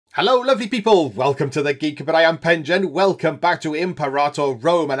Hello lovely people, welcome to the Geek, but I am Pengen. Welcome back to Imperator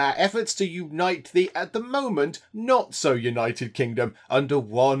Rome and our efforts to unite the, at the moment, not so united kingdom under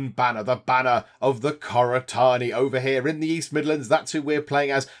one banner, the banner of the Coratani over here in the East Midlands. That's who we're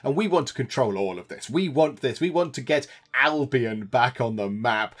playing as, and we want to control all of this. We want this, we want to get Albion back on the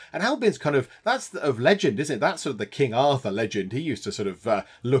map. And Albion's kind of, that's of legend, isn't it? That's sort of the King Arthur legend. He used to sort of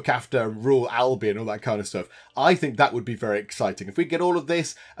look after and rule Albion, all that kind of stuff. I think that would be very exciting. If we get all of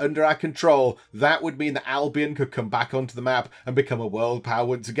this under our control, that would mean that Albion could come back onto the map and become a world power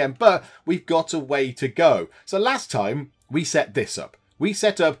once again. But we've got a way to go. So last time we set this up. We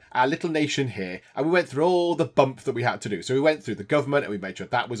set up our little nation here and we went through all the bump that we had to do. So we went through the government and we made sure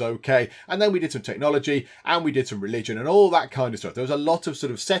that was okay. And then we did some technology and we did some religion and all that kind of stuff. There was a lot of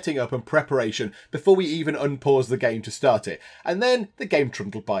sort of setting up and preparation before we even unpause the game to start it. And then the game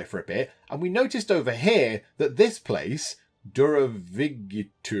trundled by for a bit. And we noticed over here that this place, Druidic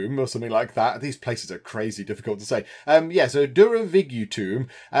or something like that. These places are crazy difficult to say. So Druidic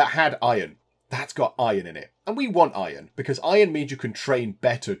had iron. That's got iron in it. And we want iron, because iron means you can train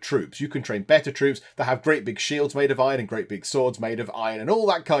better troops. You can train better troops that have great big shields made of iron and great big swords made of iron and all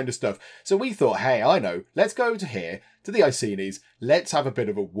that kind of stuff. So we thought, hey, I know, let's go to here, to the Icenians, let's have a bit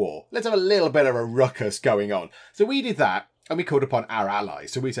of a war. Let's have a little bit of a ruckus going on. So we did that. And we called upon our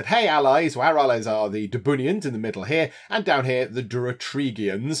allies. So we said, hey, allies. So our allies are the Debunians in the middle here. And down here, the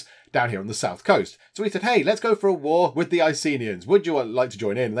Druidians down here on the south coast. So we said, hey, let's go for a war with the Icenians. Would you like to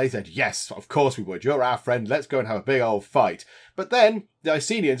join in? And they said, yes, of course we would. You're our friend. Let's go and have a big old fight. But then the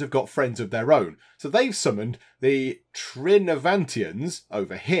Icenians have got friends of their own. So they've summoned the Trinovantians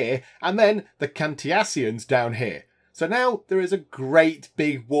over here. And then the Cantiasians down here. So now there is a great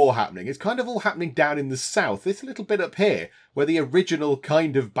big war happening. It's kind of all happening down in the south. This little bit up here, where the original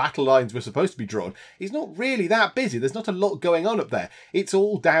kind of battle lines were supposed to be drawn, is not really that busy. There's not a lot going on up there. It's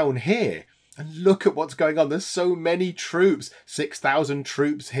all down here. And look at what's going on. There's so many troops. 6,000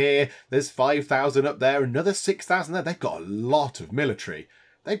 troops here. There's 5,000 up there. Another 6,000 there. They've got a lot of military.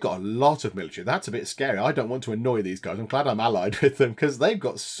 They've got a lot of military. That's a bit scary. I don't want to annoy these guys. I'm glad I'm allied with them because they've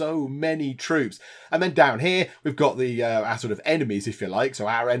got so many troops. And then down here, we've got the our sort of enemies, if you like. So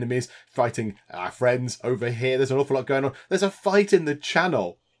our enemies fighting our friends over here. There's an awful lot going on. There's a fight in the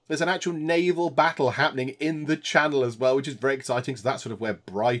Channel. There's an actual naval battle happening in the Channel as well, which is very exciting. So that's sort of where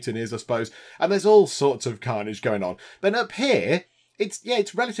Brighton is, I suppose. And there's all sorts of carnage going on. Then up here,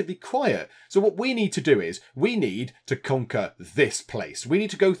 it's relatively quiet. So what we need to do is we need to conquer this place. We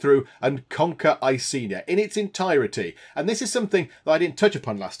need to go through and conquer Icenia in its entirety. And this is something that I didn't touch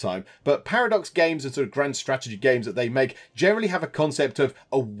upon last time, but Paradox games and sort of grand strategy games that they make generally have a concept of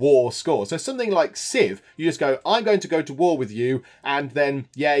a war score. So something like Civ, you just go, I'm going to go to war with you, and then,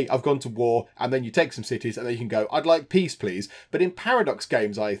 yay, I've gone to war, and then you take some cities, and then you can go, I'd like peace, please. But in Paradox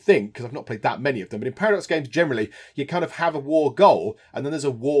games, I think, because I've not played that many of them, but in Paradox games generally, you kind of have a war goal, and then there's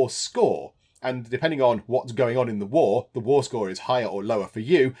a war score. And depending on what's going on in the war score is higher or lower for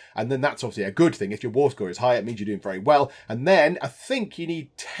you. And then that's obviously a good thing. If your war score is higher, it means you're doing very well. And then I think you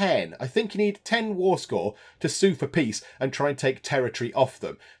need 10. I think you need 10 war score to sue for peace and try and take territory off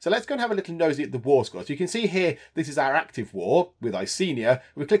them. So let's go and have a little nosy at the war score. So you can see here, this is our active war with Icenia.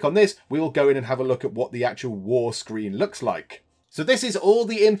 If we click on this, we'll go in and have a look at what the actual war screen looks like. So this is all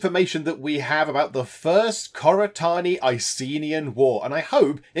the information that we have about the first Coratani Icenian War. And I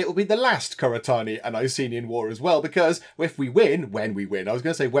hope it will be the last Coratani and Icenian War as well, because if we win, when we win, I was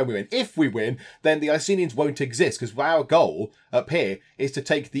going to say when we win, if we win, then the Icenians won't exist, because our goal up here is to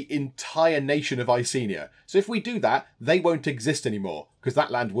take the entire nation of Icenia. So if we do that, they won't exist anymore, because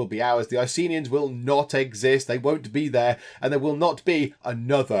that land will be ours. The Icenians will not exist. They won't be there. And there will not be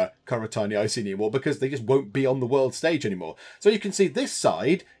another Coratani Icenian War, because they just won't be on the world stage anymore. So you can see this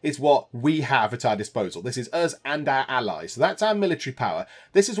side is what we have at our disposal. This is us and our allies. So that's our military power.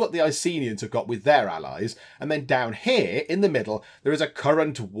 This is what the Icenians have got with their allies. And then down here in the middle, there is a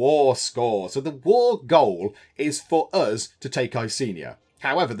current war score. So the war goal is for us to take Icenia.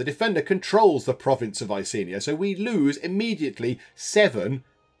 However, the defender controls the province of Icenia, so we lose immediately 7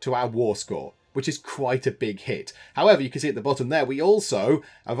 to our war score, which is quite a big hit. However, you can see at the bottom there, we also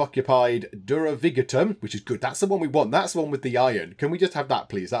have occupied Duravigatum, which is good. That's the one we want. That's the one with the iron. Can we just have that,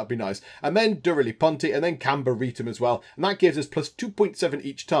 please? That would be nice. And then Duraliponti, and then Cambaritum as well. And that gives us plus 2.7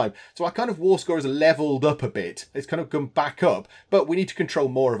 each time. So our kind of war score has leveled up a bit. It's kind of gone back up, but we need to control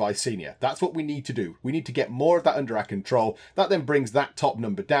more of Icenia. That's what we need to do. We need to get more of that under our control. That then brings that top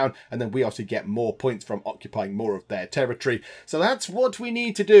number down, and then we obviously get more points from occupying more of their territory. So that's what we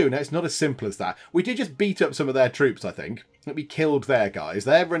need to do. Now, it's not as simple as that. We did just beat up some of their troops, I think. We killed their guys.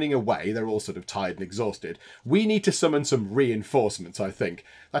 They're running away. They're all sort of tired and exhausted. We need to summon some reinforcements, I think.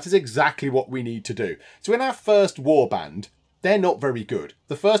 That is exactly what we need to do. So in our first warband, they're not very good.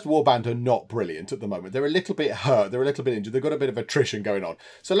 The first warband are not brilliant at the moment. They're a little bit hurt. They're a little bit injured. They've got a bit of attrition going on.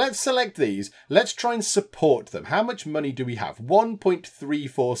 So let's select these. Let's try and support them. How much money do we have?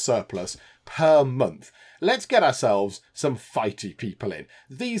 1.34 surplus per month. Let's get ourselves some fighty people in.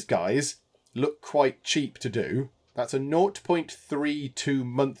 These guys look quite cheap to do. That's a 0.32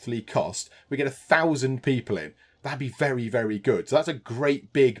 monthly cost. We get 1,000 people in. That'd be very, very good. So that's a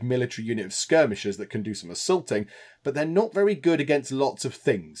great big military unit of skirmishers that can do some assaulting, but they're not very good against lots of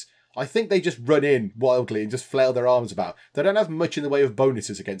things. I think they just run in wildly and just flail their arms about. They don't have much in the way of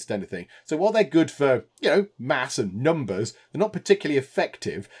bonuses against anything. So while they're good for, mass and numbers, they're not particularly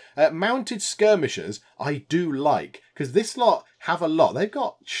effective. Mounted skirmishers, I do like, because this lot have a lot. They've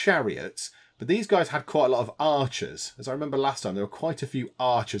got chariots, but these guys had quite a lot of archers. As I remember last time, there were quite a few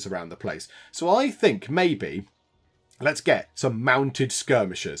archers around the place. So I think maybe let's get some mounted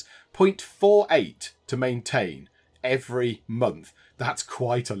skirmishers. 0.48 to maintain every month. That's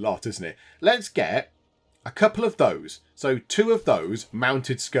quite a lot, isn't it? Let's get a couple of those. So 2 of those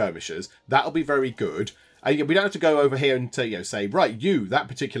mounted skirmishers. That'll be very good. We don't have to go over here and say, right, you, that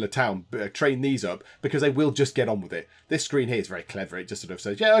particular town, train these up, because they will just get on with it. This screen here is very clever. It just sort of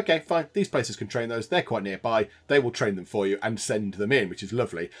says, yeah, okay, fine. These places can train those. They're quite nearby. They will train them for you and send them in, which is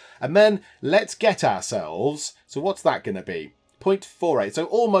lovely. And then let's get ourselves, so what's that going to be? 0.48, so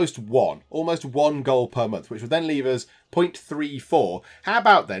almost one goal per month, which would then leave us 0.34. How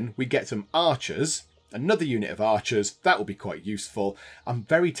about then we get some archers, another unit of archers. That will be quite useful. I'm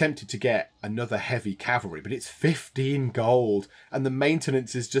very tempted to get another heavy cavalry, but it's 15 gold and the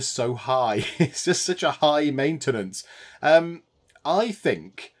maintenance is just so high. It's just such a high maintenance.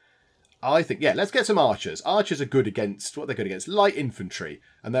 I think, yeah, let's get some archers. Archers are good against, what they're good against? Light infantry,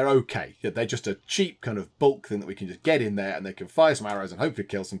 and they're okay. They're just a cheap kind of bulk thing that we can just get in there and they can fire some arrows and hopefully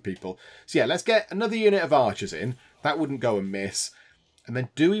kill some people. So yeah, let's get another unit of archers in. That wouldn't go amiss. And then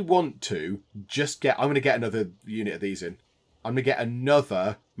do we want to just get... I'm going to get another unit of these in. I'm going to get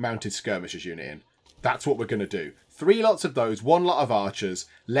another mounted skirmishers unit in. That's what we're going to do. 3 lots of those, 1 lot of archers.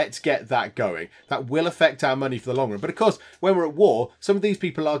 Let's get that going. That will affect our money for the long run. But of course, when we're at war, some of these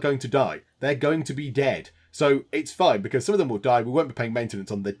people are going to die. They're going to be dead. So it's fine because some of them will die. We won't be paying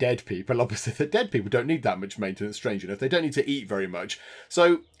maintenance on the dead people. Obviously, the dead people don't need that much maintenance, strange enough. They don't need to eat very much.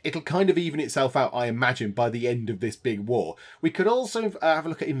 So it'll kind of even itself out, I imagine, by the end of this big war. We could also have a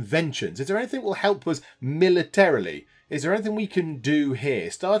look at inventions. Is there anything that will help us militarily? Is there anything we can do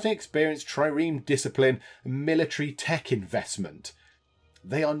here? Starting experience, trireme discipline, military tech investment.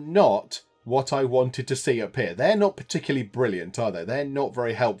 They are not what I wanted to see up here. They're not particularly brilliant, are they? They're not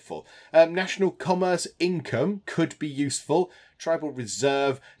very helpful. National commerce income could be useful. Tribal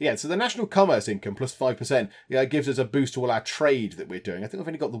reserve. Yeah, so the national commerce income plus 5% gives us a boost to all our trade that we're doing. I think we've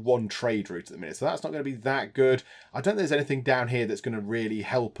only got the 1 trade route at the minute, so that's not going to be that good. I don't think there's anything down here that's going to really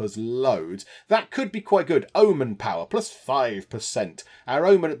help us loads. That could be quite good. Omen power plus 5%. Our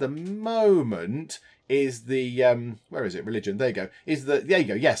omen at the moment is the, where is it? Religion. There you go. There you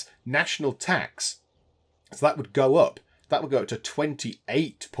go. Yes. National tax. So that would go up. That would go up to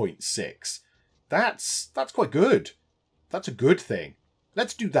 28.6. That's quite good. That's a good thing.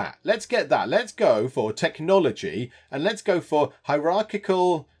 Let's do that. Let's get that. Let's go for technology and let's go for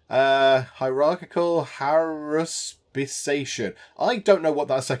hierarchical haruspication. I don't know what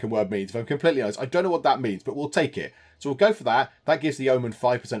that second word means, if I'm completely honest. I don't know what that means, but we'll take it. So we'll go for that. That gives the Omen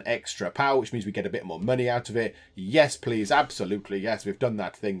 5% extra power, which means we get a bit more money out of it. Yes, please. Absolutely. Yes, we've done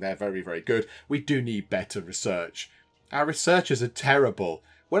that thing there. Very, very good. We do need better research. Our researchers are terrible.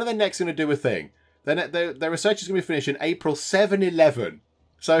 When are they next going to do a thing? Their research is going to be finished in April 711.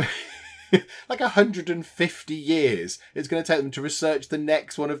 So, like 150 years it's going to take them to research the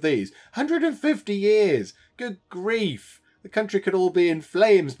next one of these. 150 years! Good grief! The country could all be in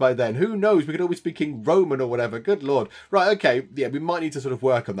flames by then. Who knows? We could all be speaking Roman or whatever. Good lord. Right, okay. Yeah, we might need to sort of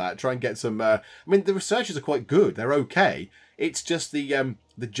work on that. Try and get some... I mean, the researchers are quite good. They're okay. It's just the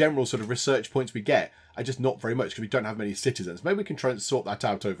general sort of research points we get are just not very much because we don't have many citizens. Maybe we can try and sort that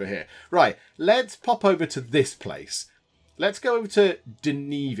out over here. Right, let's pop over to this place. Let's go over to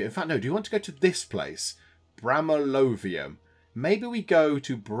Denevia. In fact, no, do you want to go to this place? Bramolovium. Maybe we go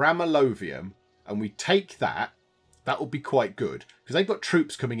to Bramolovium and we take that. That will be quite good because they've got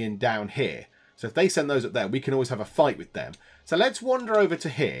troops coming in down here. So if they send those up there, we can always have a fight with them. So let's wander over to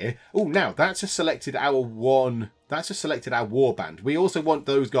here. Oh, now that's just selected our one. That's just selected our warband. We also want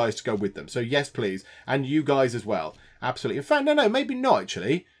those guys to go with them. So yes, please. And you guys as well. Absolutely. In fact, no, maybe not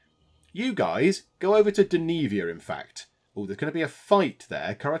actually. You guys, go over to Denevia, in fact. Oh, there's going to be a fight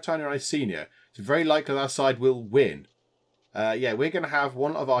there. Coratania and Icenia. It's very likely our side will win. Yeah, we're going to have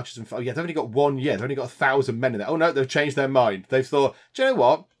one of archers and... Oh, yeah, they've only got one. Yeah, they've only got 1,000 men in there. Oh, no, they've changed their mind. They've thought, do you know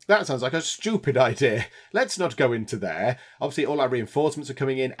what? That sounds like a stupid idea. Let's not go into there. Obviously, all our reinforcements are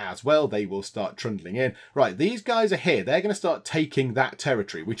coming in as well. They will start trundling in. Right, these guys are here. They're going to start taking that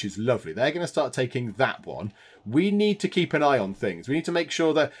territory, which is lovely. They're going to start taking that one. We need to keep an eye on things. We need to make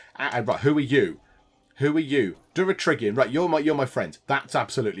sure that... right, who are you? Who are you? Druidic. Right, you're my friend. That's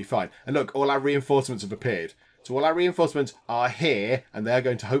absolutely fine. And look, all our reinforcements have appeared. So all our reinforcements are here, and they're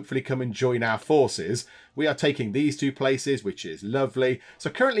going to hopefully come and join our forces. We are taking these two places, which is lovely. So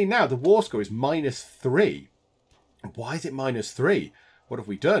currently now, the war score is -3. Why is it -3? What have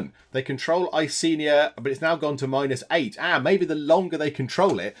we done? They control Icenia, but it's now gone to -8. Maybe the longer they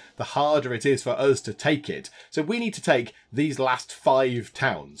control it, the harder it is for us to take it. So we need to take these last 5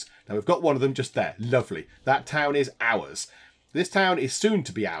 towns. Now, we've got one of them just there. Lovely. That town is ours. This town is soon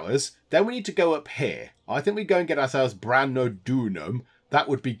to be ours. Then we need to go up here. I think we go and get ourselves Branodunum. That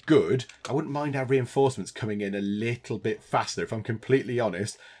would be good. I wouldn't mind our reinforcements coming in a little bit faster, if I'm completely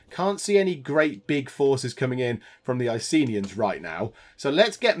honest. Can't see any great big forces coming in from the Icenians right now. So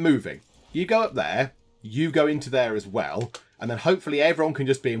let's get moving. You go up there. You go into there as well. And then hopefully everyone can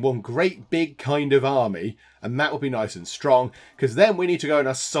just be in one great big kind of army. And that will be nice and strong. Because then we need to go and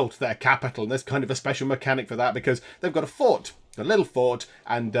assault their capital. And there's kind of a special mechanic for that because they've got a fort. A little fort,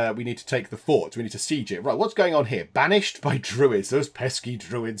 and we need to take the fort. We need to siege it. Right, what's going on here? Banished by druids, those pesky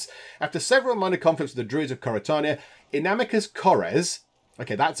druids. After several minor conflicts with the druids of Coratania, Inamicus Cores,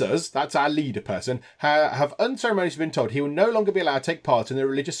 okay, that's us, that's our leader person, have unceremoniously been told he will no longer be allowed to take part in the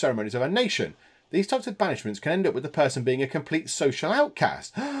religious ceremonies of our nation. These types of banishments can end up with the person being a complete social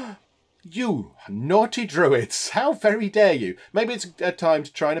outcast. You naughty druids, how very dare you. Maybe it's a time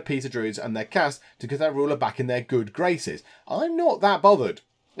to try and appease the druids and their caste to get their ruler back in their good graces. I'm not that bothered.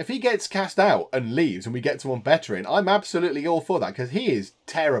 If he gets cast out and leaves and we get someone better in, I'm absolutely all for that because he is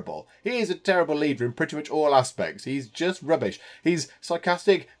terrible. He is a terrible leader in pretty much all aspects. He's just rubbish. He's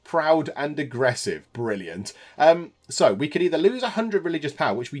sarcastic, proud and aggressive. Brilliant. So we could either lose 100 religious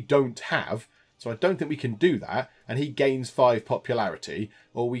power, which we don't have, so I don't think we can do that, and he gains 5 popularity,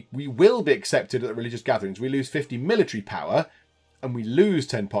 or we will be accepted at the religious gatherings. We lose 50 military power, and we lose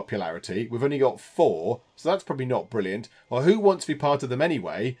 10 popularity. We've only got 4, so that's probably not brilliant. Or who wants to be part of them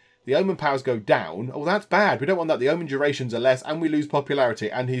anyway? The omen powers go down. Oh, that's bad. We don't want that. The omen durations are less, and we lose popularity,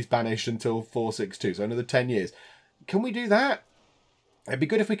 and he's banished until 462, so another 10 years. Can we do that? It'd be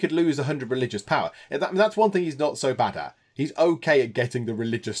good if we could lose 100 religious power. That's one thing he's not so bad at. He's okay at getting the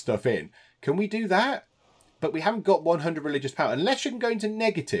religious stuff in. Can we do that? But we haven't got 100 religious power. Unless you can go into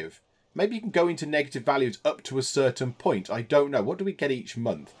negative. Maybe you can go into negative values up to a certain point. I don't know. What do we get each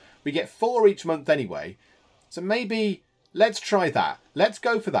month? We get 4 each month anyway. So maybe let's try that. Let's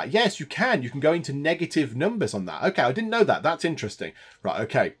go for that. Yes, you can. You can go into negative numbers on that. Okay, I didn't know that. That's interesting. Right,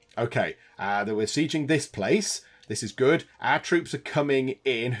 okay. Okay. We're sieging this place. This is good. Our troops are coming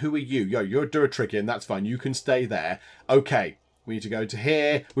in. Who are you? You're Druidic. That's fine. You can stay there. Okay. We need to go to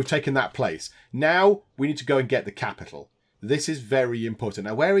here. We've taken that place. Now we need to go and get the capital. This is very important.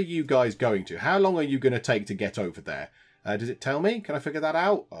 Now, where are you guys going to? How long are you going to take to get over there? Does it tell me? Can I figure that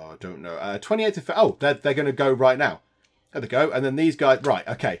out? Oh, I don't know. 28th of... Oh, they're going to go right now. There they go. And then these guys... Right,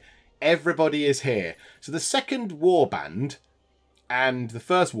 okay. Everybody is here. So the second warband and the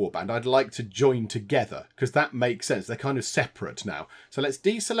first warband I'd like to join together because that makes sense. They're kind of separate now. So let's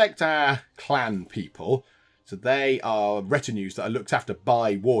deselect our clan people. So they are retinues that are looked after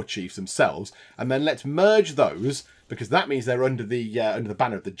by war chiefs themselves. And then let's merge those because that means they're under the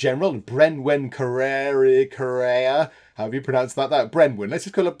banner of the general. Brenwen Correa, however you pronounce that. Brenwen. Let's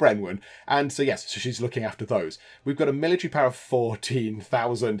just call her Brenwen. And so, yes, so she's looking after those. We've got a military power of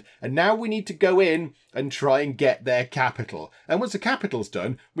 14,000. And now we need to go in and try and get their capital. And once the capital's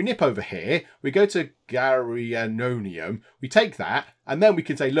done, we nip over here. We go to Garianonium. We take that. And then we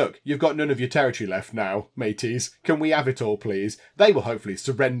can say, look, you've got none of your territory left now, mateys. Can we have it all, please? They will hopefully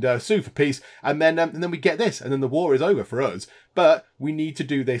surrender, sue for peace. And then we get this. And then the war is over for us. But we need to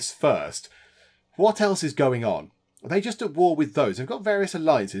do this first. What else is going on? Are they just at war with those? They've got various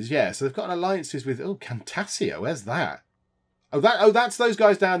alliances, yeah. So they've got alliances with... Oh, Cantassia, where's that? Oh, that's those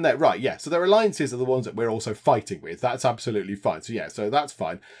guys down there. Right, yeah. So their alliances are the ones that we're also fighting with. That's absolutely fine. So, yeah, so that's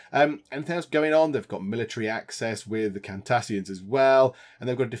fine. Anything else going on? They've got military access with the Cantassians as well. And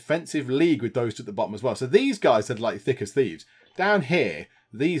they've got a defensive league with those at the bottom as well. So these guys are like thick as thieves. Down here,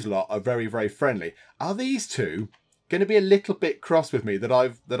 these lot are very, very friendly. Are these two going to be a little bit cross with me that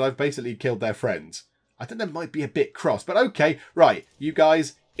I've basically killed their friends? I think they might be a bit cross. But okay, right. You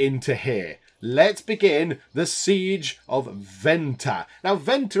guys... into here. Let's begin the siege of Venta. Now,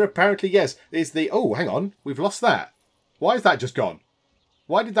 Venta apparently, yes, is the... Oh, hang on. We've lost that. Why is that just gone?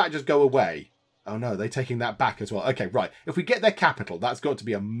 Why did that just go away? Oh, no, they're taking that back as well. Okay, right. If we get their capital, that's got to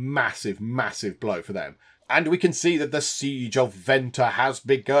be a massive, massive blow for them. And we can see that the siege of Venta has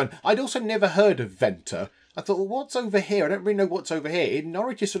begun. I'd also never heard of Venta. I thought, well, what's over here? I don't really know what's over here.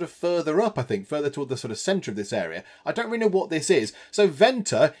 Norwich is sort of further up, I think, further toward the sort of centre of this area. I don't really know what this is. So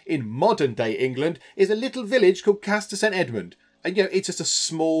Venta, in modern-day England, is a little village called Castor St Edmund. And, you know, it's just a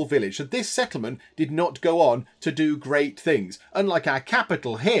small village. So this settlement did not go on to do great things. Unlike our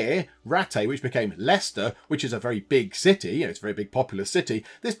capital here, Rattay, which became Leicester, which is a very big city. You know, it's a very big populous city.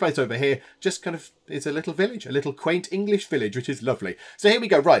 This place over here just kind of is a little village, a little quaint English village, which is lovely. So here we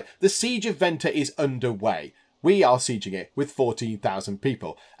go. Right, the Siege of Venta is underway. We are sieging it with 14,000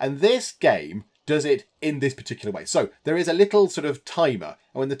 people. And this game does it in this particular way. So there is a little sort of timer.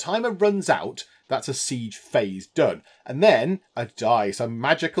 And when the timer runs out, that's a siege phase done. And then a dice, a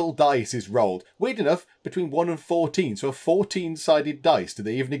magical dice is rolled. Weird enough, between 1 and 14. So a 14-sided dice. Do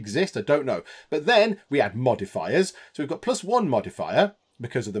they even exist? I don't know. But then we add modifiers. So we've got +1 modifier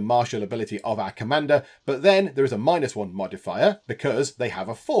because of the martial ability of our commander. But then there is a -1 modifier because they have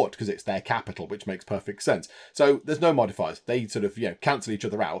a fort, because it's their capital, which makes perfect sense. So there's no modifiers. They sort of, you know, cancel each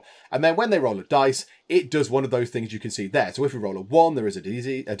other out. And then when they roll a dice, it does one of those things you can see there. So if we roll a 1, there is a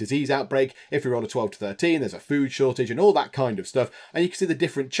disease outbreak. If we roll a 12 to 13, there's a food shortage and all that kind of stuff. And you can see the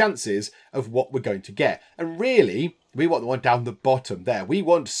different chances of what we're going to get. And really, we want the one down the bottom there. We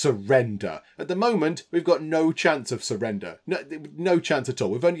want surrender. At the moment, we've got no chance of surrender. No chance at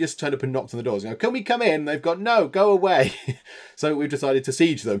all. We've only just turned up and knocked on the doors. You know, can we come in? They've got, no, go away. So we've decided to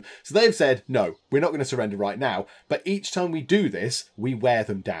siege them. So they've said, no, we're not going to surrender right now. But each time we do this, we wear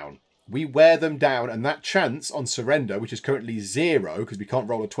them down. We wear them down, and that chance on surrender, which is currently 0, because we can't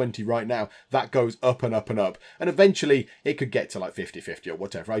roll a 20 right now, that goes up and up and up. And eventually, it could get to like 50-50 or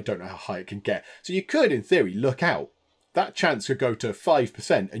whatever. I don't know how high it can get. So you could, in theory, look out. That chance could go to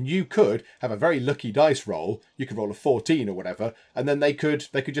 5%, and you could have a very lucky dice roll. You could roll a 14 or whatever, and then they could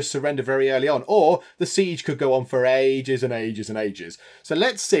just surrender very early on. Or the siege could go on for ages and ages and ages. So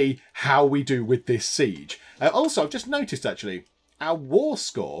let's see how we do with this siege. Also, I've just noticed, actually, our war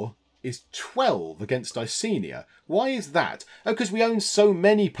score is 12 against Icenia. Why is that? Oh, because we own so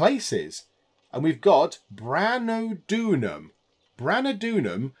many places. And we've got Branodunum.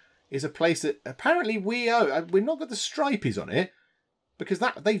 Branodunum is a place that apparently we own. We've not got the stripies on it because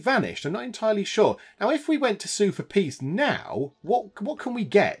they vanished. I'm not entirely sure. Now, if we went to sue for peace now, what can we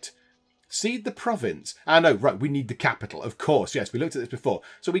get? Cede the province. Ah, no, right, we need the capital. Of course, yes, we looked at this before.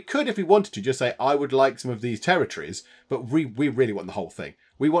 So we could, if we wanted to, just say, I would like some of these territories, but we really want the whole thing.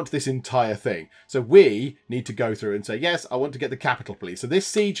 We want this entire thing. So we need to go through and say, yes, I want to get the capital, please. So this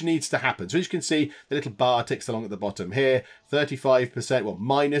siege needs to happen. So as you can see, the little bar ticks along at the bottom here, 35%, well,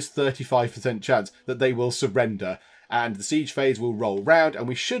 -35% chance that they will surrender. And the siege phase will roll round, and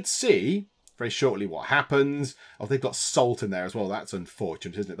we should see very shortly what happens. Oh, they've got salt in there as well. That's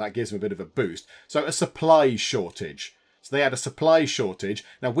unfortunate, isn't it? That gives them a bit of a boost. So a supply shortage. So they had a supply shortage.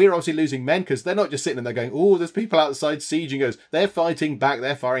 Now, we're obviously losing men because they're not just sitting there going, oh, there's people outside sieging us. They're fighting back.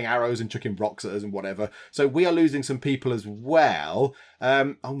 They're firing arrows and chucking rocks at us and whatever. So we are losing some people as well.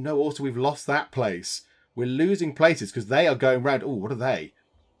 Oh, no, also we've lost that place. We're losing places because they are going round. Oh, what are they?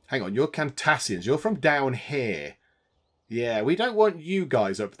 Hang on, you're Cantassians. You're from down here. Yeah, we don't want you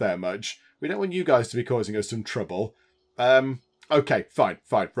guys up there much. We don't want you guys to be causing us some trouble. Okay, fine.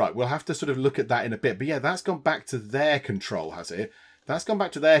 Right, we'll have to sort of look at that in a bit. But yeah, that's gone back to their control, has it? That's gone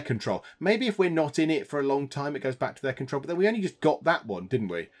back to their control. Maybe if we're not in it for a long time, it goes back to their control. But then we only just got that one, didn't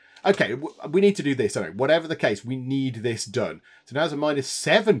we? Okay, we need to do this. Anyway, whatever the case, we need this done. So now there's a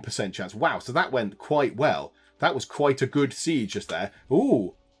 -7% chance. Wow, so that went quite well. That was quite a good siege just there.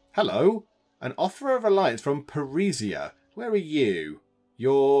 Ooh, hello. An offer of alliance from Parisia. Where are you?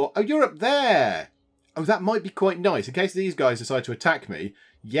 You're up there. Oh, that might be quite nice. In case these guys decide to attack me,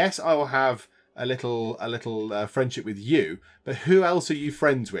 yes, I will have a little friendship with you. But who else are you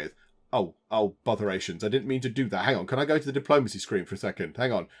friends with? Oh, botherations. I didn't mean to do that. Hang on. Can I go to the diplomacy screen for a second?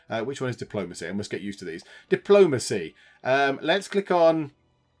 Hang on. Which one is diplomacy? I must get used to these. Diplomacy. Let's click on...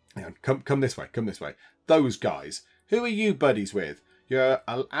 Hang on. Come this way. Come this way. Those guys. Who are you buddies with? You're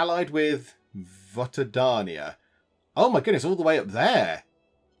allied with Votadania. Oh my goodness, all the way up there.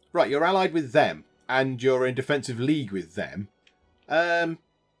 Right, you're allied with them. And you're in defensive league with them.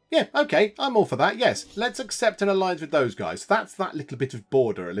 Yeah, okay, I'm all for that, yes. Let's accept an alliance with those guys. That's that little bit of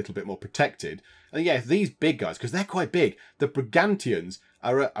border a little bit more protected. And yeah, these big guys, because they're quite big. The Brigantians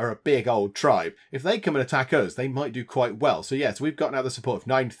are a big old tribe. If they come and attack us, they might do quite well. So yes, we've got now the support of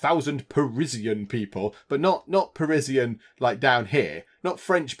 9,000 Parisian people, but not Parisian like down here, not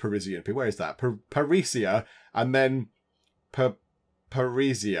French Parisian people. Where is that? Parisia, and then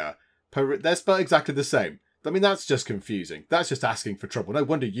Parisia. They're spelled exactly the same. I mean, that's just confusing. That's just asking for trouble. No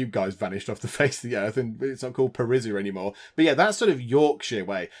wonder you guys vanished off the face of the earth and it's not called Parisia anymore. But yeah, that's sort of Yorkshire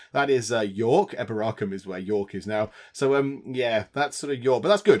way. That is York. Eberacum is where York is now. So, yeah, that's sort of York. But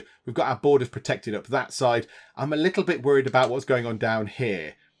that's good. We've got our borders protected up that side. I'm a little bit worried about what's going on down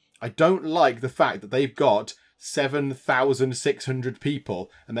here. I don't like the fact that they've got 7,600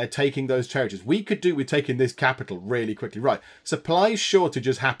 people and they're taking those territories. We could do with taking this capital really quickly. Right, supplies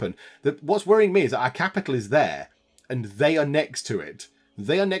shortages happen. What's worrying me is that our capital is there and they are next to it.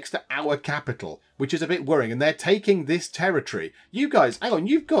 They are next to our capital, which is a bit worrying, and they're taking this territory. You guys, hang on,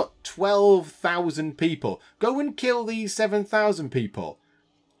 you've got 12,000 people. Go and kill these 7,000 people.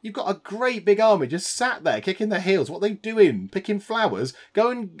 You've got a great big army just sat there kicking their heels. What are they doing? Picking flowers?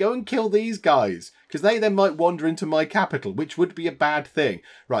 Go and kill these guys, because they then might wander into my capital, which would be a bad thing.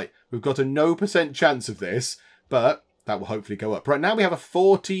 Right, we've got a no % chance of this, but that will hopefully go up. Right, now we have a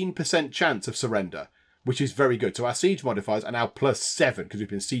 14% chance of surrender, which is very good. So our siege modifiers are now +7, because we've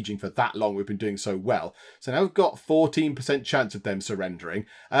been sieging for that long. We've been doing so well. So now we've got 14% chance of them surrendering.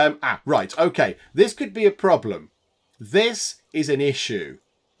 Right, okay. This could be a problem. This is an issue.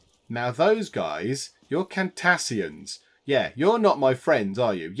 Now, those guys, you're Cantassians. Yeah, you're not my friends,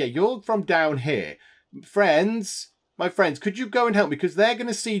 are you? Yeah, you're from down here. Friends, my friends, could you go and help me? Because they're going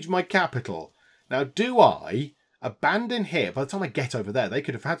to siege my capital. Now, do I abandon here? By the time I get over there, they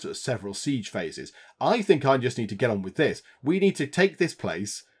could have had sort of several siege phases. I think I just need to get on with this. We need to take this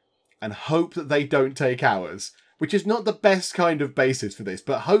place and hope that they don't take ours, which is not the best kind of basis for this,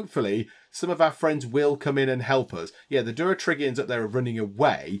 but hopefully some of our friends will come in and help us. Yeah, the Duratrigians up there are running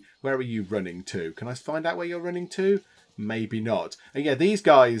away. Where are you running to? Can I find out where you're running to? Maybe not. And yeah, these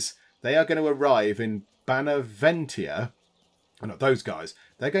guys, they are going to arrive in Beneventia. Oh, not those guys.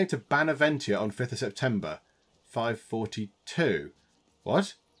 They're going to Beneventia on 5th of September, 542.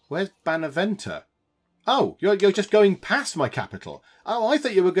 What? Where's Beneventa? Oh, you're just going past my capital. Oh, I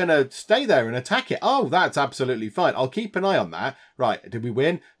thought you were going to stay there and attack it. Oh, that's absolutely fine. I'll keep an eye on that. Right, did we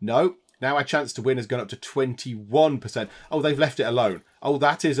win? No. Now our chance to win has gone up to 21%. Oh, they've left it alone. Oh,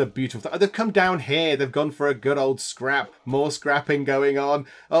 that is a beautiful thing. Oh, they've come down here. They've gone for a good old scrap. More scrapping going on.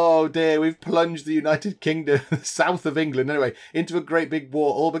 Oh, dear. We've plunged the United Kingdom, south of England, anyway, into a great big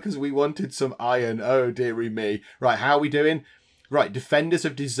war, all because we wanted some iron. Oh, dearie me. Right, how are we doing? Right, defenders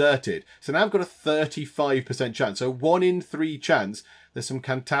have deserted. So now I've got a 35% chance. So 1 in 3 chance. There's some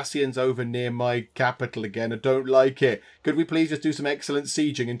Cantassians over near my capital again. I don't like it. Could we please just do some excellent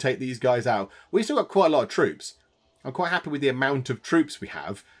sieging and take these guys out? We've still got quite a lot of troops. I'm quite happy with the amount of troops we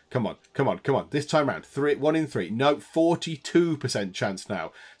have. Come on, come on, come on. This time round, 1 in 3. No, 42% chance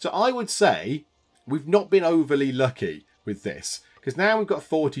now. So I would say we've not been overly lucky with this, because now we've got a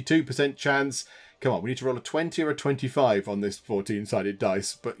 42% chance. Come on, we need to roll a 20 or a 25 on this 14-sided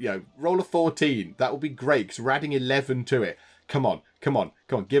dice. But, yeah, roll a 14. That will be great, because we're adding 11 to it. Come on, come on,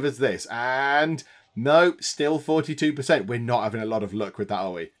 come on, give us this. And, nope, still 42%. We're not having a lot of luck with that,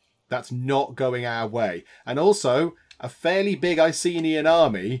 are we? That's not going our way. And also, a fairly big Icenian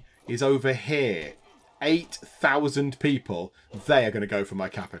army is over here. 8,000 people. They are going to go for my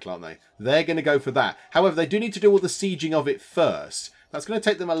capital, aren't they? They're going to go for that. However, they do need to do all the sieging of it first. That's going to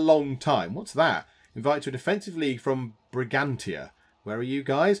take them a long time. What's that? Invite to a defensive league from Brigantia. Where are you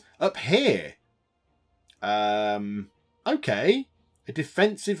guys? Up here. Okay. A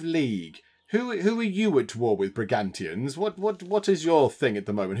defensive league. Who are you at war with, Brigantians? What is your thing at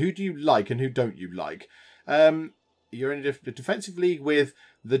the moment? Who do you like and who don't you like? You're in a defensive league with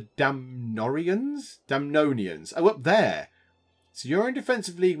the Damnorians? Damnonians. Oh, up there. So you're in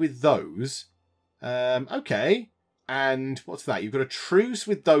defensive league with those. Okay. And what's that? You've got a truce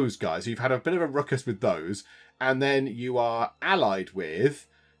with those guys. You've had a bit of a ruckus with those. And then you are allied with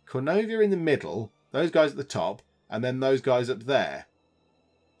Cornovia in the middle. Those guys at the top. And then those guys up there.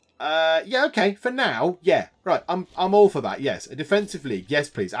 Yeah, okay. For now, yeah. Right, I'm all for that. Yes, a defensive league. Yes,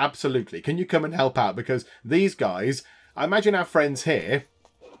 please. Absolutely. Can you come and help out? Because these guys, I imagine our friends here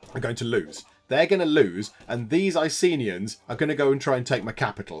are going to lose. They're going to lose, and these Icenians are going to go and try and take my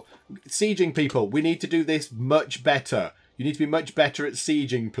capital. Sieging people, we need to do this much better. You need to be much better at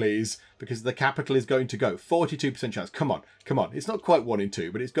sieging, please, because the capital is going to go. 42% chance. Come on, come on. It's not quite 1 in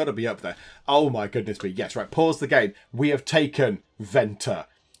 2, but it's got to be up there. Oh my goodness me. Yes, right. Pause the game. We have taken Venta.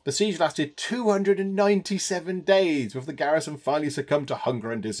 The siege lasted 297 days, with the garrison finally succumbed to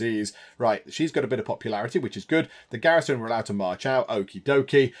hunger and disease. Right, she's got a bit of popularity, which is good. The garrison were allowed to march out. Okie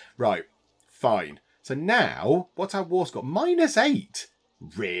dokie. Right, fine. So now, what's our war score? -8.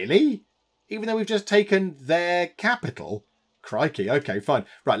 Really? Even though we've just taken their capital? Crikey, okay, fine.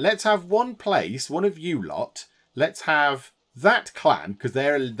 Right, let's have one place, one of you lot. Let's have that clan, because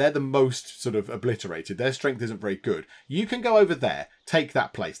they're the most sort of obliterated. Their strength isn't very good. You can go over there, take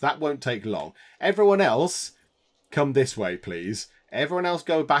that place. That won't take long. Everyone else, come this way, please. Everyone else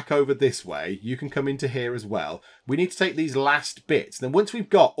go back over this way. You can come into here as well. We need to take these last bits. Then once we've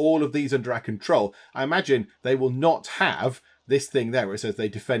got all of these under our control, I imagine they will not have this thing there where it says they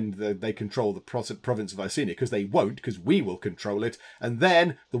they control the province of Icenia, because they won't, because we will control it. And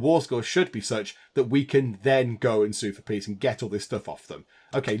then the war score should be such that we can then go and sue for peace and get all this stuff off them.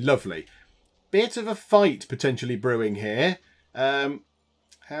 Okay, lovely. Bit of a fight potentially brewing here.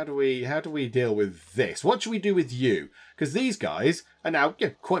 How do we deal with this? What should we do with you? Because these guys are now,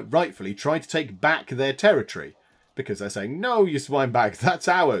 quite rightfully, trying to take back their territory. Because they're saying, no, you swine bags, that's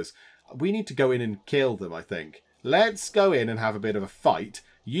ours. We need to go in and kill them, I think. Let's go in and have a bit of a fight.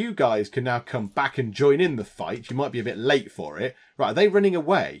 You guys can now come back and join in the fight. You might be a bit late for it. Right, are they running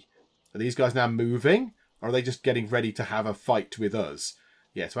away? Are these guys now moving? Or are they just getting ready to have a fight with us?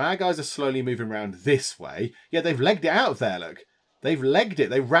 Yeah, so our guys are slowly moving around this way. Yeah, they've legged it out of there, look. They've legged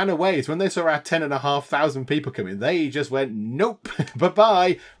it. They ran away. So when they saw our 10,500 people coming, they just went, nope,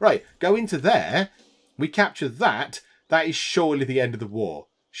 bye-bye. Right, go into there. We capture that. That is surely the end of the war.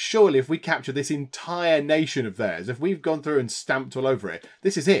 Surely if we capture this entire nation of theirs, if we've gone through and stamped all over it,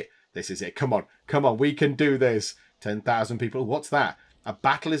 this is it. This is it. Come on. Come on. We can do this. 10,000 people. What's that? A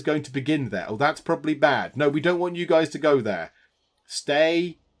battle is going to begin there. Oh, that's probably bad. No, we don't want you guys to go there.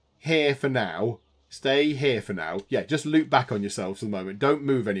 Stay here for now. Stay here for now. Yeah, just loop back on yourselves for the moment. Don't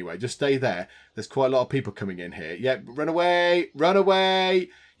move anyway. Just stay there. There's quite a lot of people coming in here. Yeah, run away. Run away.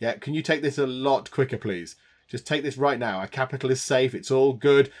 Yeah, can you take this a lot quicker, please? Just take this right now. Our capital is safe. It's all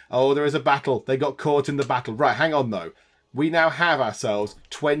good. Oh, there is a battle. They got caught in the battle. Right, hang on, though. We now have ourselves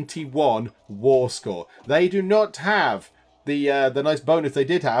 21 war score. They do not have the nice bonus they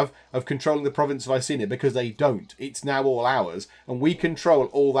did have of controlling the province of Icenia, because they don't. It's now all ours, and we control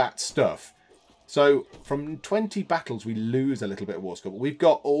all that stuff. So from 20 battles, we lose a little bit of war score. But we've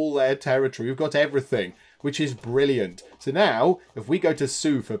got all their territory. We've got everything, which is brilliant. So now, if we go to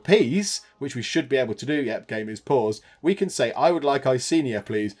sue for peace, which we should be able to do, yep, game is paused, we can say, I would like Icenia,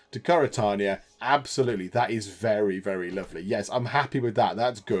 please, to Coritania. Absolutely. That is very, very lovely. Yes, I'm happy with that.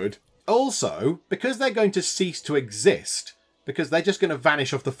 That's good. Also, because they're going to cease to exist, because they're just going to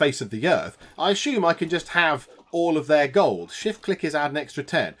vanish off the face of the earth, I assume I can just have all of their gold. Shift click is add an extra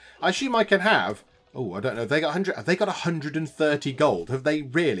 10. I assume I can have, oh, I don't know, have they got 130 gold? Have they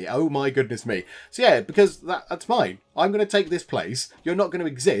really? Oh my goodness me. So yeah, because that's mine. I'm going to take this place. You're not going to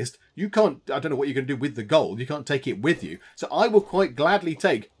exist. You can't, I don't know what you're going to do with the gold. You can't take it with you. So I will quite gladly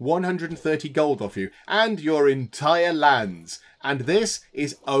take 130 gold off you and your entire lands. And this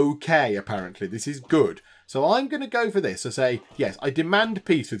is okay, apparently. This is good. So I'm going to go for this. So say, yes, I demand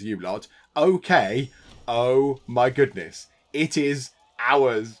peace with you lot. Okay. Oh my goodness. It is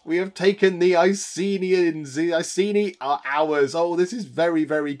ours. We have taken the Icenians. The Iceni are ours. Oh, this is very,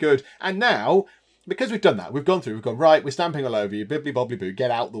 very good. And now, because we've done that, we've gone through, we've gone, right, we're stamping all over you, bibbly bobbly boo,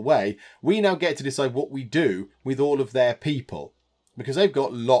 get out the way. We now get to decide what we do with all of their people. Because they've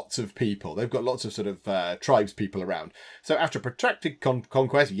got lots of people. They've got lots of sort of tribes people around. So after a protracted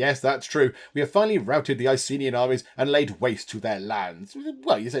conquest, yes, that's true, we have finally routed the Icenian armies and laid waste to their lands.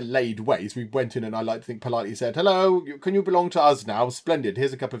 Well, you say laid waste. We went in and I like to think politely said, hello, can you belong to us now? Splendid.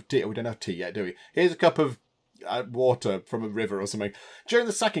 Here's a cup of tea. Oh, we don't have tea yet, do we? Here's a cup of water from a river or something. During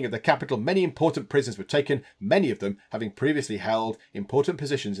the sacking of the capital, many important prisoners were taken, many of them having previously held important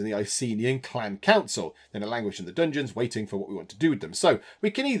positions in the Icenian clan council. Then a languish in the dungeons, waiting for what we want to do with them. So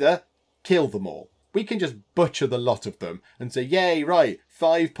we can either kill them all. We can just butcher the lot of them and say, yay, right,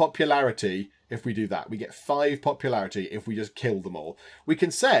 5 popularity if we do that. We get 5 popularity if we just kill them all. We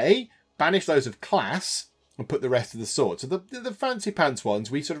can say, banish those of class, and put the rest of the sword. So the fancy pants ones,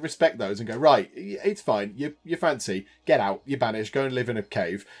 we sort of respect those and go, right, it's fine. You're fancy. Get out. You're banished. Go and live in a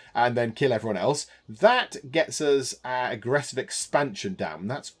cave and then kill everyone else. That gets us aggressive expansion down.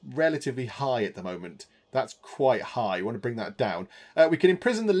 That's relatively high at the moment. That's quite high. We want to bring that down. We can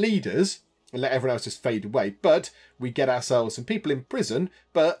imprison the leaders and let everyone else just fade away. But we get ourselves some people in prison,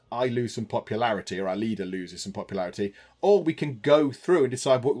 but I lose some popularity, or our leader loses some popularity. Or we can go through and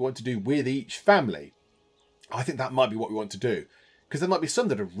decide what we want to do with each family. I think that might be what we want to do. Because there might be some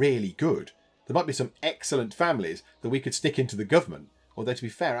that are really good. There might be some excellent families that we could stick into the government. Although, to be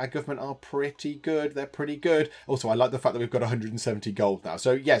fair, our government are pretty good. They're pretty good. Also, I like the fact that we've got 170 gold now.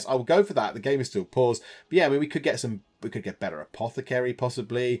 So, yes, I will go for that. The game is still paused. But, yeah, I mean, we could get better apothecary,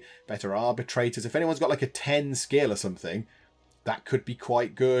 possibly. Better arbitrators. If anyone's got, like, a 10 skill or something, that could be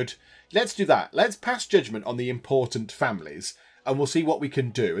quite good. Let's do that. Let's pass judgment on the important families. And we'll see what we can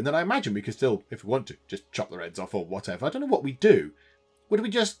do. And then I imagine we could still, if we want to, just chop their heads off or whatever. I don't know what we do. Would we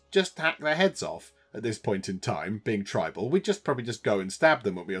just hack their heads off? At this point in time, being tribal, we'd probably just go and stab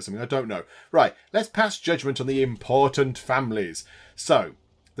them, wouldn't we, or something? I don't know. Right, let's pass judgment on the important families. So,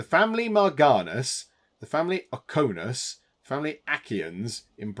 the family Marganus, the family Oconus, family Achaeans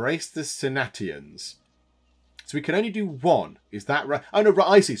embrace the Senatians. So we can only do one. Is that right? Oh, no, right,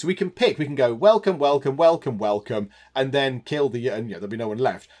 I see. So we can pick. We can go, welcome, welcome, welcome, welcome, and then kill the... And yeah, there'll be no one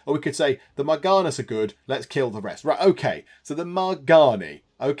left. Or we could say, the Marganus are good, let's kill the rest. Right, okay. So the Margani...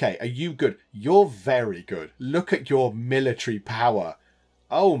 Okay, are you good? You're very good. Look at your military power.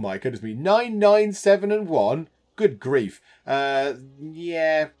 Oh my goodness me. 9, 9, 7 and 1. Good grief.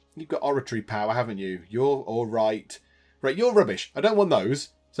 Yeah, you've got oratory power, haven't you? You're all right. Right, you're rubbish. I don't want those.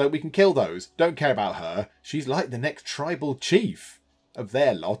 So we can kill those. Don't care about her. She's like the next tribal chief of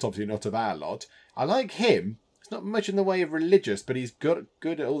their lot. Obviously not of our lot. I like him. It's not much in the way of religious, but he's good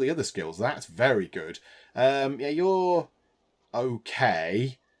at all the other skills. That's very good. Yeah, you're...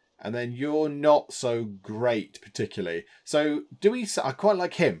 okay, and then you're not so great particularly. So I quite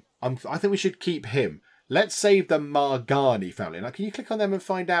like him. I think we should keep him. Let's save the Margani family. Now, can you click on them and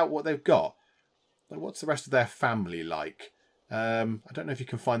find out what they've got? Like, what's the rest of their family like? I don't know if you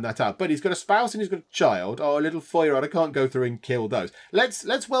can find that out. But he's got a spouse and he's got a child. Oh, a little 4-year-old. I can't go through and kill those.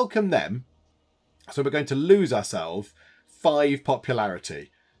 Let's welcome them. So we're going to lose ourselves 5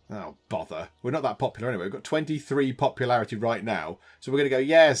 popularity. Oh, bother. We're not that popular anyway. We've got 23 popularity right now. So we're going to go,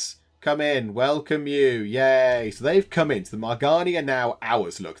 yes, come in. Welcome you. Yay. So they've come in. So the Margani are now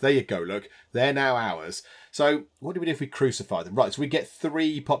ours. Look, there you go. Look, they're now ours. So what do we do if we crucify them? Right, so we get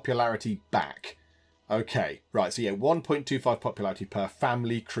 3 popularity back. Okay, right. So yeah, 1.25 popularity per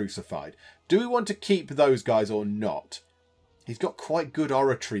family crucified. Do we want to keep those guys or not? He's got quite good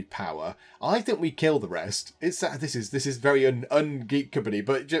oratory power. I think we kill the rest. This is very un-Geek company,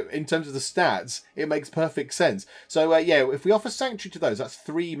 but in terms of the stats, it makes perfect sense. So yeah, if we offer sanctuary to those, that's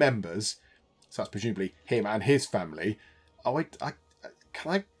 3 members. So that's presumably him and his family. Oh,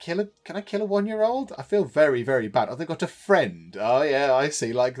 can I kill a 1-year-old? I feel very, very bad. Oh, they've got a friend. Oh yeah, I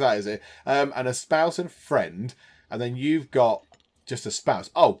see. Like that, is it? And a spouse and friend, and then you've got just a spouse.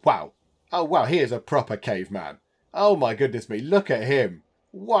 Oh wow. Oh wow. He is a proper caveman. Oh my goodness me, look at him.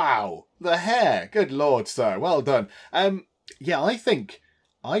 Wow, the hair. Good lord, sir. Well done. Yeah, I think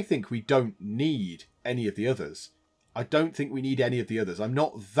we don't need any of the others. I don't think we need any of the others. I'm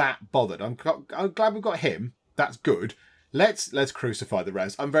not that bothered. I'm glad we've got him. That's good. Let's crucify the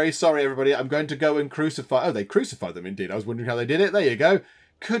rest. I'm very sorry, everybody. I'm going to go and crucify... Oh, they crucified them indeed. I was wondering how they did it. There you go.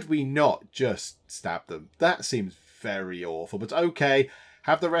 Could we not just stab them? That seems very awful, but okay.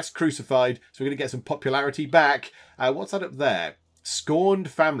 Have the rest crucified, so we're going to get some popularity back. What's that up there?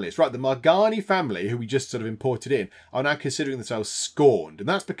 Scorned families. Right, the Margani family, who we just sort of imported in, are now considering themselves scorned. And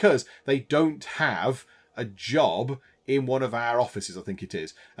that's because they don't have a job in one of our offices, I think it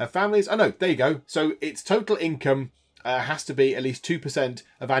is. Families, oh no, there you go. So its total income has to be at least 2%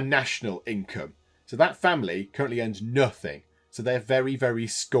 of our national income. So that family currently earns nothing. So they're very, very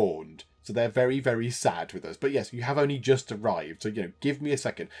scorned. So they're very, very sad with us. But yes, you have only just arrived. So, you know, give me a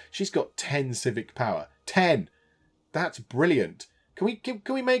second. She's got 10 civic power. 10! That's brilliant. Can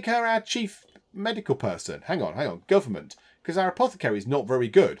we make her our chief medical person? Hang on. Government. Because our apothecary is not very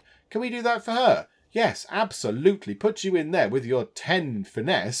good. Can we do that for her? Yes, absolutely. Put you in there with your 10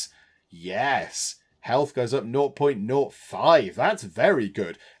 finesse. Yes. Health goes up 0.05. That's very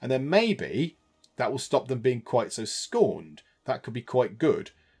good. And then maybe that will stop them being quite so scorned. That could be quite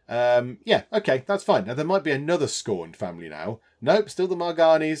good. Yeah, okay, that's fine. Now, there might be another scorned family now. Nope, still the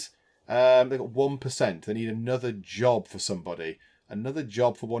Marganis. They've got 1%. They need another job for somebody. Another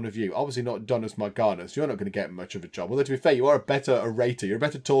job for one of you. Obviously not Donus Marganus. You're not going to get much of a job. Although, to be fair, you are a better orator. You're a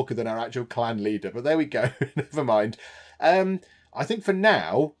better talker than our actual clan leader. But there we go. Never mind. I think for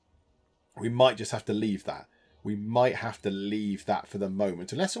now, we might just have to leave that. We might have to leave that for the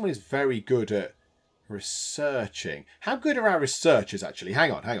moment. Unless someone is very good at researching. How good are our researchers, actually?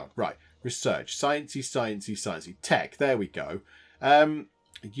 Hang on. Right. Research. Sciencey. Tech. There we go.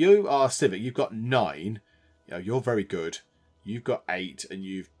 You are civic. You've got 9. You're very good. You've got 8 and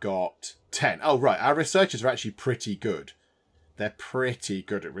you've got 10. Oh, right. Our researchers are actually pretty good. They're pretty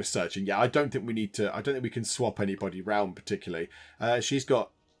good at researching. Yeah, I don't think we can swap anybody round particularly. She's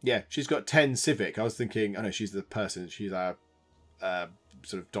got 10 civic. I was thinking, oh no, she's the person. She's our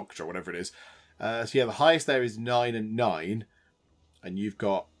sort of doctor or whatever it is. So yeah, the highest there is 9 and 9. And you've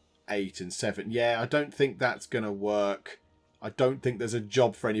got 8 and 7. Yeah, I don't think that's going to work. I don't think there's a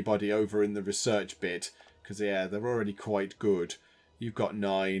job for anybody over in the research bit. Because, yeah, they're already quite good. You've got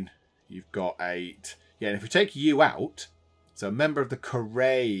 9. You've got 8. Yeah, and if we take you out, so a member of the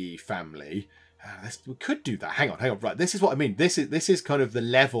Corray family, we could do that. Hang on. Right, this is what I mean. This is kind of the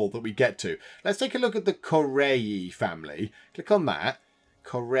level that we get to. Let's take a look at the Corray family. Click on that.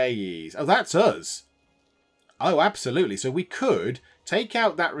 Corrays. Oh, that's us. Oh, absolutely. So we could take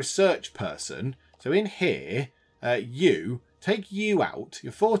out that research person. So in here, take you out.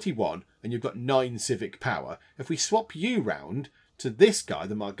 You're 41 and you've got 9 civic power. If we swap you round to this guy,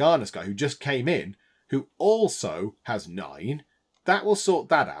 the Marganus guy who just came in, who also has 9, that will sort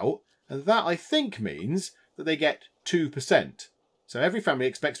that out. And that, I think, means that they get 2%. So every family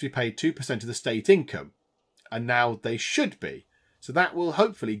expects to be paid 2% of the state income. And now they should be. So that will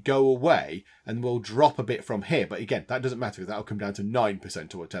hopefully go away and will drop a bit from here. But again, that doesn't matter because that'll come down to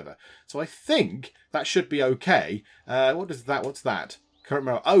 9% or whatever. So I think that should be okay. What's that? Can't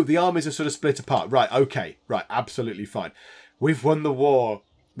remember. Oh, the armies are sort of split apart. Right, okay. Right, absolutely fine. We've won the war.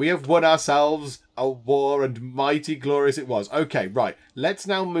 We have won ourselves a war and mighty glorious it was. Okay, right. Let's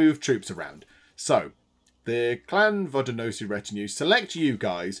now move troops around. So, the Clan Vodenosi retinue, select you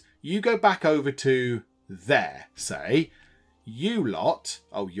guys. You go back over to there, say. You lot,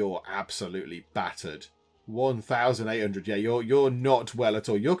 oh, you're absolutely battered. 1,800, yeah, you're not well at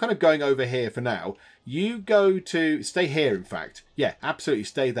all. You're kind of going over here for now. You go to, stay here, in fact. Yeah, absolutely,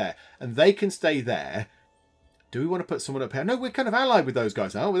 stay there. And they can stay there. Do we want to put someone up here? No, we're kind of allied with those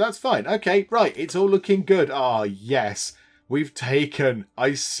guys now. Well, that's fine. Okay, right, it's all looking good. Ah, yes, we've taken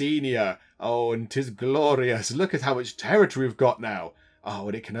Icenia. Oh, and 'tis glorious. Look at how much territory we've got now. Oh,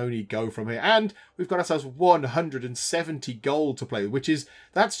 and it can only go from here. And we've got ourselves 170 gold to play with,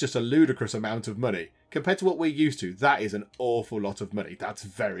 that's just a ludicrous amount of money. Compared to what we're used to, that is an awful lot of money. That's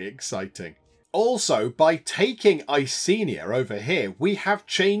very exciting. Also, by taking Icenia over here, we have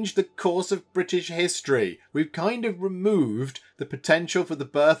changed the course of British history. We've kind of removed the potential for the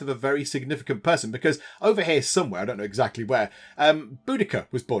birth of a very significant person, because over here somewhere, I don't know exactly where, Boudica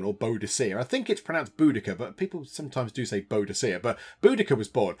was born, or Boadicea. I think it's pronounced Boudica, but people sometimes do say Boadicea. But Boudica was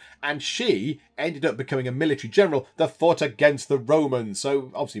born, and she ended up becoming a military general that fought against the Romans.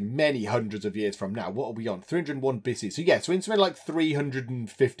 So obviously many hundreds of years from now. What are we on? 301 BC. So yeah, so in something like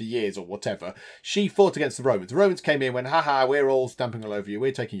 350 years or whatever, she fought against the Romans. The Romans came in, went, haha, we're all stamping all over you,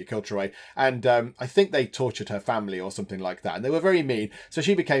 we're taking your culture away. And I think they tortured her family or something like that. And they were very mean. So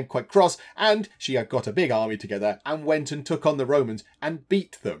she became quite cross, and she had got a big army together and went and took on the Romans and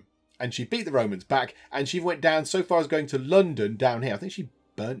beat them. And she beat the Romans back, and she went down so far as going to London down here. I think she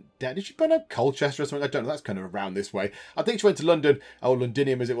burnt down. Did she burn out Colchester or something? I don't know. That's kind of around this way. I think she went to London, or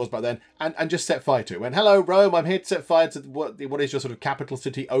Londinium as it was back then, and just set fire to it. Went, hello, Rome, I'm here to set fire to what is your sort of capital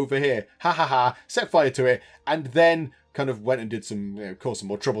city over here. Ha ha ha. Set fire to it, and then kind of went and did some, caused some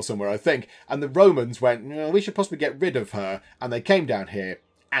more trouble somewhere, I think. And the Romans went, we should possibly get rid of her. And they came down here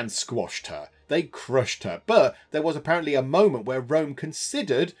and squashed her. They crushed her. But there was apparently a moment where Rome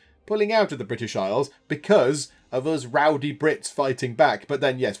considered pulling out of the British Isles because of us rowdy Brits fighting back. But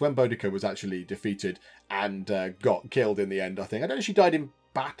then, yes, when Boudica was actually defeated and got killed in the end, I think. I don't know if she died in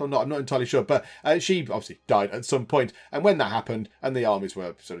battle or not, I'm not entirely sure, but she obviously died at some point. And when that happened and the armies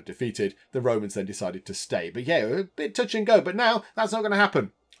were sort of defeated, the Romans then decided to stay. But yeah, a bit touch and go. But now that's not going to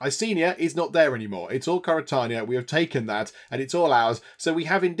happen. Icenia is not there anymore. It's all Corytania. We have taken that and it's all ours. So we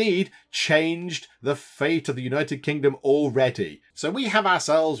have indeed changed the fate of the United Kingdom already. So we have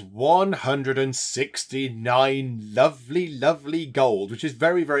ourselves 169 lovely gold, which is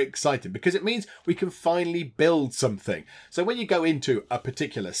very, very exciting because it means we can finally build something. So when you go into a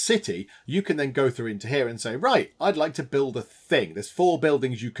particular city, you can then go through into here and say, right, I'd like to build a thing. There's 4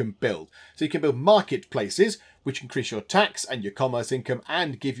 buildings you can build. So you can build marketplaces, which increase your tax and your commerce income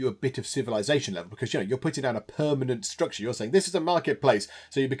and give you a bit of civilization level because, you're putting down a permanent structure. You're saying this is a marketplace,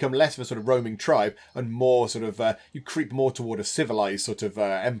 so you become less of a sort of roaming tribe and more sort of, you creep more toward a civilized sort of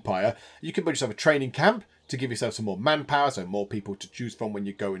empire. You can build yourself a training camp to give yourself some more manpower, so more people to choose from when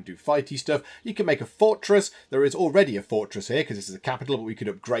you go and do fighty stuff. You can make a fortress. There is already a fortress here because this is a capital, but we could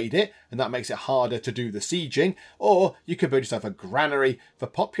upgrade it, and that makes it harder to do the sieging. Or you could build yourself a granary for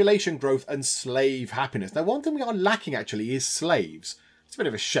population growth and slave happiness. Now, one thing we are lacking actually is slaves. It's a bit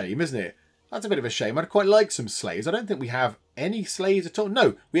of a shame, isn't it? That's a bit of a shame. I'd quite like some slaves. I don't think we have any slaves at all.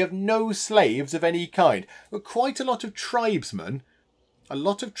 No, we have no slaves of any kind. But quite a lot of tribesmen, a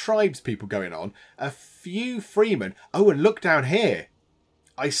lot of tribes people going on, a few freemen. Oh, and look down here.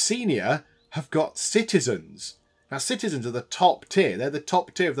 Icenia have got citizens. Now, citizens are the top tier. They're the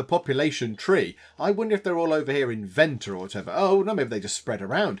top tier of the population tree. I wonder if they're all over here in Venta or whatever. Oh, no, maybe they just spread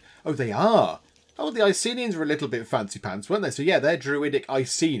around. Oh, they are. Oh, the Icenians were a little bit fancy pants, weren't they? So, yeah, they're Druidic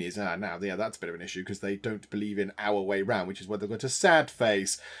Icenians. Now, yeah, that's a bit of an issue because they don't believe in our way round, which is why they've got a sad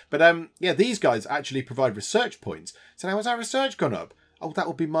face. But, yeah, these guys actually provide research points. So now has our research gone up? Oh, that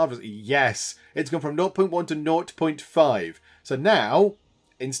would be marvellous. Yes, it's gone from 0.1 to 0.5. So now,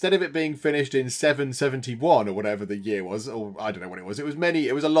 instead of it being finished in 771 or whatever the year was, or I don't know what it was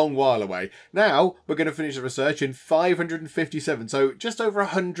a long while away. Now, we're going to finish the research in 557, so just over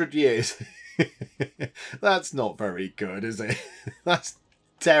 100 years. That's not very good, is it? That's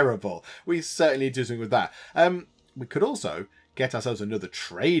terrible. We certainly need to do something with that. We could also get ourselves another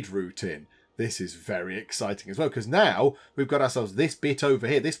trade route in. This is very exciting as well, because now we've got ourselves this bit over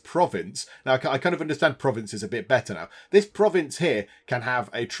here, this province. Now, I kind of understand provinces a bit better now. This province here can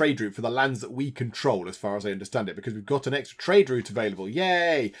have a trade route for the lands that we control, as far as I understand it, because we've got an extra trade route available.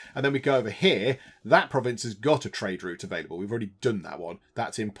 Yay! And then we go over here. That province has got a trade route available. We've already done that one.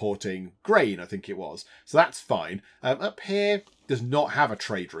 That's importing grain, I think it was. So that's fine. Up here does not have a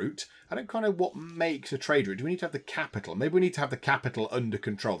trade route. I don't kind of what makes a trade route. Do we need to have the capital? Maybe we need to have the capital under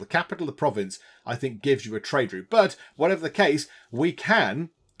control. The capital of the province, I think, gives you a trade route. But whatever the case, we can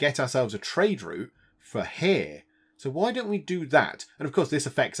get ourselves a trade route for here. So why don't we do that? And of course, this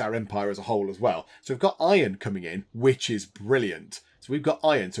affects our empire as a whole as well. So we've got iron coming in, which is brilliant. So we've got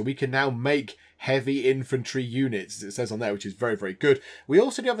iron, so we can now make heavy infantry units, as it says on there, which is very, very good. We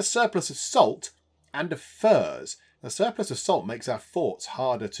also do have a surplus of salt and of furs. The surplus of salt makes our forts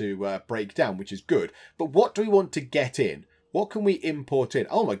harder to break down, which is good. But what do we want to get in? What can we import in?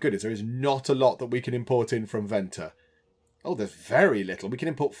 Oh my goodness, there is not a lot that we can import in from Venta. Oh, there's very little. We can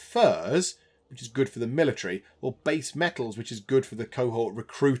import furs, which is good for the military, or base metals, which is good for the cohort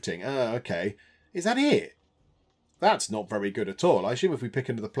recruiting. Ah, okay. Is that it? That's not very good at all. I assume if we pick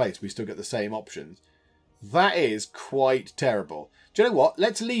another place, we still get the same options. That is quite terrible. Do you know what?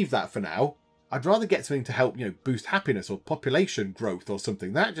 Let's leave that for now. I'd rather get something to help, boost happiness or population growth or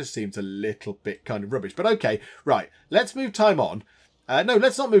something. That just seems a little bit kind of rubbish. But okay, right. Let's move time on. No,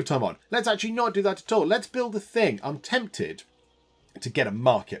 let's not move time on. Let's actually not do that at all. Let's build a thing. I'm tempted to get a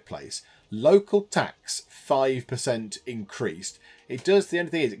marketplace. Local tax, 5% increased. It does, the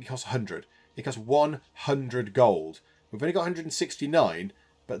only thing is it costs 100. It costs 100 gold. We've only got 169,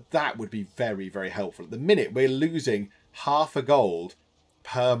 but that would be very, very helpful. At the minute, we're losing half a gold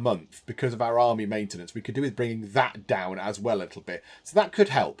per month because of our army maintenance. We could do with bringing that down as well a little bit. So that could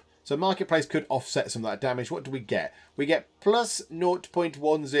help. So marketplace could offset some of that damage. What do we get? We get plus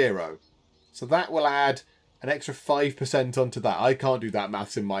 0.10. So that will add an extra 5% onto that. I can't do that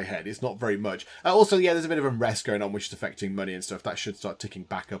maths in my head. It's not very much. Also, yeah, there's a bit of unrest going on, which is affecting money and stuff. That should start ticking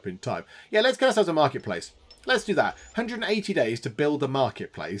back up in time. Yeah, let's get ourselves a marketplace. Let's do that. 180 days to build a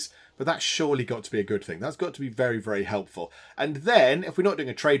marketplace, but that's surely got to be a good thing. That's got to be very, very helpful. And then, if we're not doing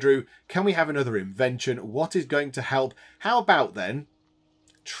a trade route, can we have another invention? What is going to help? How about then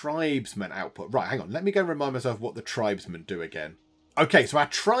tribesmen output? Right, hang on. Let me go and remind myself what the tribesmen do again. Okay, so our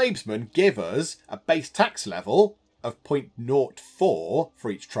tribesmen give us a base tax level of 0.04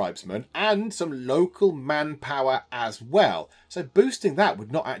 for each tribesman and some local manpower as well. So boosting that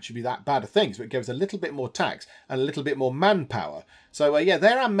would not actually be that bad a thing. So it gives a little bit more tax and a little bit more manpower. So yeah,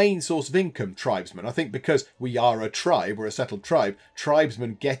 they're our main source of income, tribesmen. I think because we are a tribe, we're a settled tribe,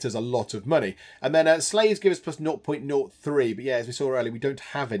 tribesmen get us a lot of money. And then slaves give us plus 0.03. But yeah, as we saw earlier, we don't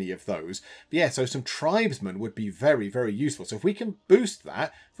have any of those. But yeah, so some tribesmen would be very, very useful. So if we can boost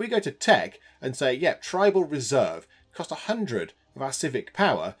that, if we go to tech and say, yeah, tribal reserve, cost 100 of our civic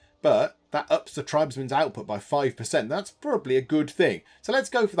power, but that ups the tribesman's output by 5%. That's probably a good thing. So let's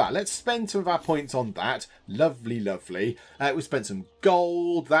go for that. Let's spend some of our points on that. Lovely, lovely. We spent some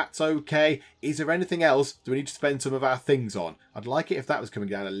gold. That's okay. Is there anything else do we need to spend some of our things on? I'd like it if that was coming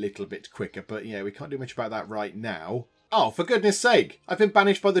down a little bit quicker, but yeah, we can't do much about that right now. Oh, for goodness sake, I've been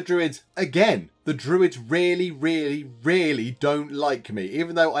banished by the Druids again. The Druids really, really, really don't like me,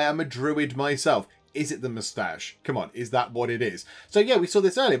 even though I am a Druid myself. Is it the moustache? Come on, is that what it is? So yeah, we saw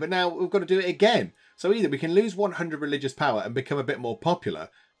this earlier, but now we've got to do it again. So either we can lose 100 religious power and become a bit more popular,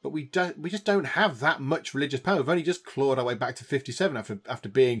 but we just don't have that much religious power. We've only just clawed our way back to 57 after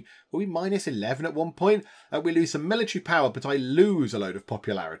being, were we minus 11 at one point? We lose some military power, but I lose a load of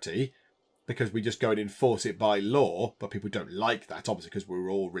popularity because we just go and enforce it by law. But people don't like that, obviously, because we're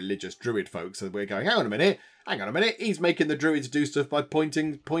all religious Druid folks. So we're going, hang on a minute, he's making the Druids do stuff by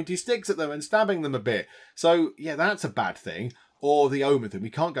pointing pointy sticks at them and stabbing them a bit. So yeah, that's a bad thing. Or the Omen thing,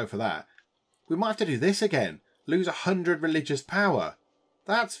 we can't go for that. We might have to do this again. Lose 100 religious power.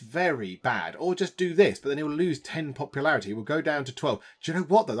 That's very bad. Or just do this, but then he'll lose 10 popularity. We'll go down to 12. Do you know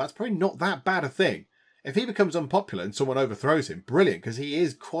what, though? That's probably not that bad a thing. If he becomes unpopular and someone overthrows him, brilliant, because he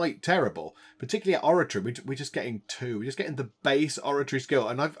is quite terrible. Particularly at oratory, we're just getting 2. We're just getting the base oratory skill,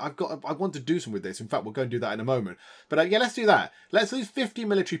 and I want to do something with this. In fact, we'll go and do that in a moment. But yeah, let's do that. Let's lose 50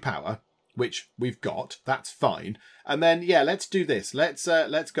 military power, which we've got. That's fine. And then yeah, let's do this. Let's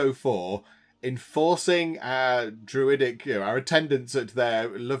go for enforcing our druidic, our attendance at their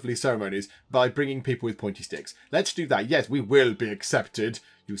lovely ceremonies by bringing people with pointy sticks. Let's do that. Yes, we will be accepted,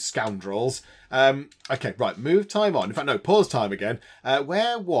 you scoundrels. Okay, right, move time on. In fact, no, pause time again.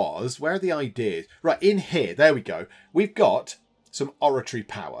 Where are the ideas? Right, in here, there we go. We've got some oratory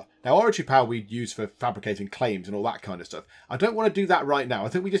power. Now, oratory power we'd use for fabricating claims and all that kind of stuff. I don't want to do that right now. I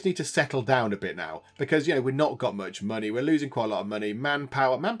think we just need to settle down a bit now because, we've not got much money. We're losing quite a lot of money.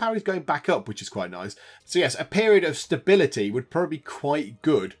 Manpower is going back up, which is quite nice. So yes, a period of stability would probably be quite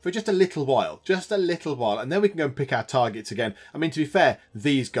good for just a little while. And then we can go and pick our targets again. I mean, to be fair,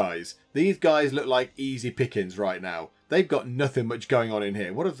 these guys look like easy pickings right now. They've got nothing much going on in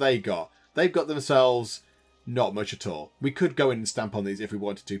here. What have they got? They've got themselves not much at all. We could go in and stamp on these if we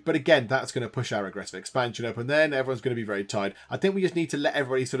wanted to. But again, that's going to push our aggressive expansion up. And then everyone's going to be very tired. I think we just need to let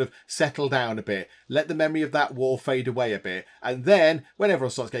everybody sort of settle down a bit. Let the memory of that war fade away a bit. And then when everyone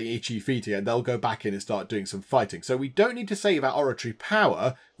starts getting itchy feet again, they'll go back in and start doing some fighting. So we don't need to save our oratory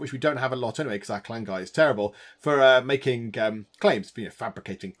power, which we don't have a lot anyway because our clan guy is terrible, for making claims,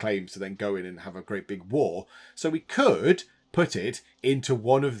 fabricating claims to then go in and have a great big war. So we could put it into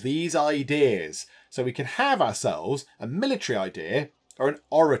one of these ideas. So we can have ourselves a military idea or an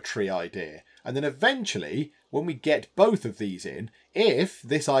oratory idea. And then eventually, when we get both of these in, if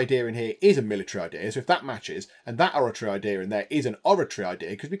this idea in here is a military idea, so if that matches, and that oratory idea in there is an oratory idea,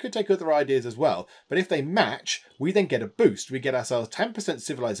 because we could take other ideas as well, but if they match, we then get a boost. We get ourselves 10%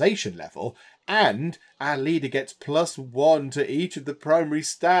 civilization level, and our leader gets +1 to each of the primary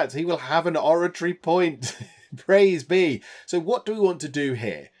stats. He will have an oratory point. Praise be. So what do we want to do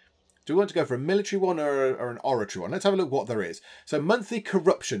here? Do we want to go for a military one or an oratory one? Let's have a look what there is. So monthly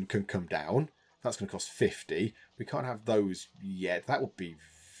corruption can come down. That's going to cost 50. We can't have those yet. That would be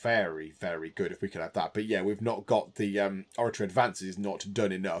very, very good if we could have that. But yeah, we've not got the oratory advances is not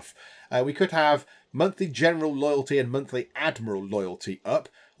done enough. We could have monthly general loyalty and monthly admiral loyalty up.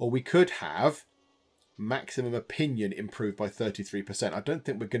 Or we could have maximum opinion improved by 33%. I don't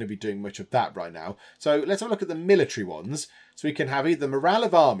think we're going to be doing much of that right now. So let's have a look at the military ones. So we can have either morale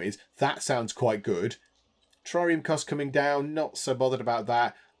of armies. That sounds quite good. Trorium cost coming down. Not so bothered about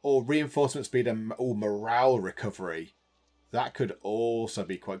that. Or reinforcement speed and morale recovery. That could also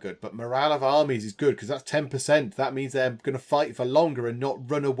be quite good. But morale of armies is good because that's 10%. That means they're going to fight for longer and not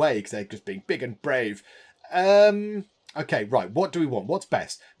run away because they're just being big and brave. Okay, right. What do we want? What's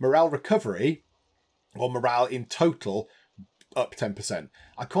best? Morale recovery or morale in total up 10%.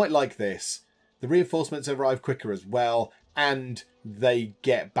 I quite like this. The reinforcements arrive quicker as well, and they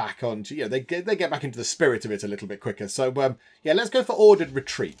get back onto, they get back into the spirit of it a little bit quicker. So yeah, let's go for ordered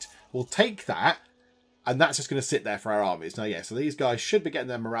retreat. We'll take that, and that's just going to sit there for our armies. Now, yeah, so these guys should be getting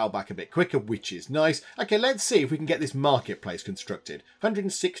their morale back a bit quicker, which is nice. Okay, let's see if we can get this marketplace constructed.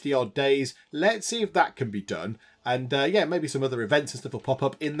 160 odd days. Let's see if that can be done. And yeah, maybe some other events and stuff will pop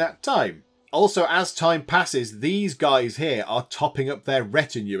up in that time. Also, as time passes, these guys here are topping up their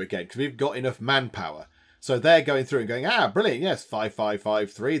retinue again because we've got enough manpower. So they're going through and going, brilliant, yes,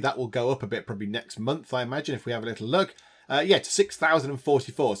 5553. That will go up a bit probably next month, I imagine, if we have a little look. Yeah, to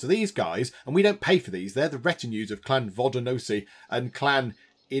 6,044. So these guys, and we don't pay for these, they're the retinues of Clan Vodonosi and Clan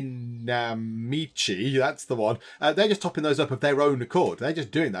Inamici, that's the one. They're just topping those up of their own accord. They're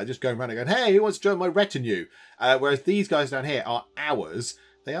just doing that, just going around and going, hey, who wants to join my retinue? Whereas these guys down here are ours.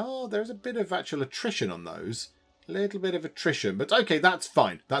 There's a bit of actual attrition on those. A little bit of attrition, but okay, that's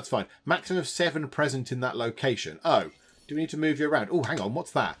fine. That's fine. Maximum of 7 present in that location. Oh, do we need to move you around? Oh, hang on,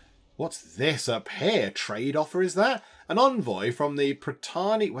 what's that? What's this up here? Trade offer, is that? An envoy from the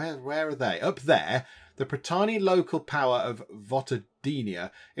Pratani... Where are they? Up there. The Pratani local power of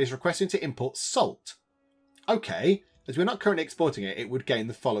Votadenia is requesting to import salt. Okay, as we're not currently exporting it, it would gain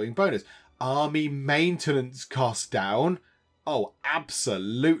the following bonus. Army maintenance cost down. Oh,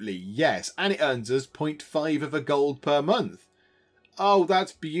 absolutely, yes. And it earns us 0.5 of a gold per month. Oh,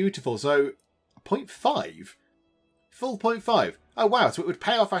 that's beautiful. So, 0.5? Full 0.5. Oh, wow. So it would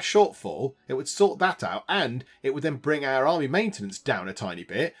pay off our shortfall. It would sort that out. And it would then bring our army maintenance down a tiny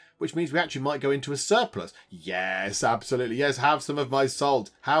bit, which means we actually might go into a surplus. Yes, absolutely. Yes, have some of my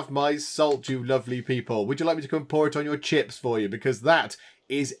salt. Have my salt, you lovely people. Would you like me to come pour it on your chips for you? Because that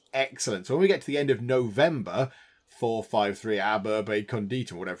is excellent. So when we get to the end of November... 453 Aberbe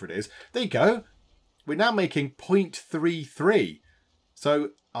Conditum, whatever it is. There you go. We're now making 0.33. So,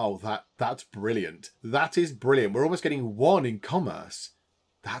 oh, that's brilliant. That is brilliant. We're almost getting 1 in commerce.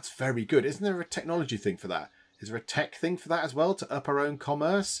 That's very good. Isn't there a technology thing for that? Is there a tech thing for that as well, to up our own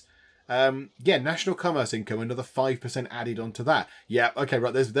commerce? Yeah, national commerce income, another 5% added onto that. Yeah, okay,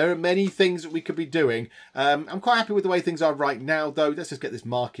 right, there are many things that we could be doing. I'm quite happy with the way things are right now, though. Let's just get this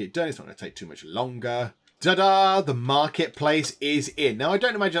market done. It's not going to take too much longer. Ta-da! The marketplace is in. Now, I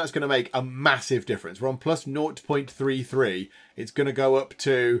don't imagine that's going to make a massive difference. We're on plus 0.33. It's going to go up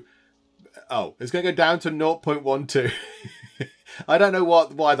to... Oh, it's going to go down to 0.12. I don't know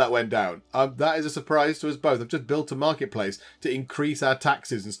why that went down. That is a surprise to us both. I've just built a marketplace to increase our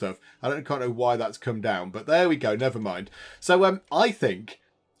taxes and stuff. I can't know why that's come down, but there we go. Never mind. So I think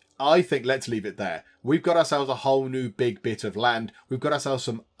let's leave it there. We've got ourselves a whole new big bit of land. We've got ourselves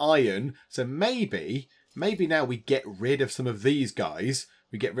some iron. So maybe now we get rid of some of these guys.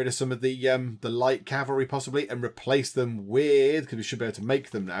 We get rid of some of the light cavalry possibly and replace them with, because we should be able to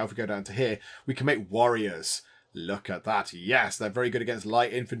make them now. If we go down to here, we can make warriors. Look at that. Yes, they're very good against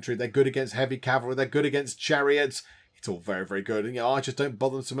light infantry. They're good against heavy cavalry. They're good against chariots. It's all very, very good. And archers don't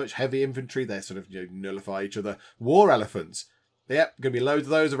bother them so much. Heavy infantry, they sort of nullify each other. War elephants. Yep, going to be loads of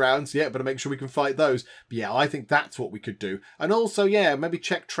those around. So yeah, better make sure we can fight those. But yeah, I think that's what we could do. And also, yeah, maybe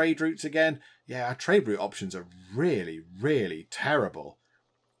check trade routes again. Yeah, our trade route options are really, really terrible.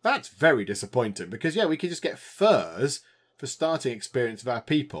 That's very disappointing because, yeah, we could just get furs for starting experience of our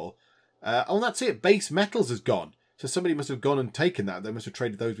people. Oh, that's it. Base metals has gone. So somebody must have gone and taken that. They must have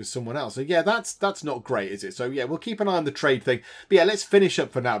traded those with someone else. So, yeah, that's not great, is it? So, yeah, we'll keep an eye on the trade thing. But, yeah, let's finish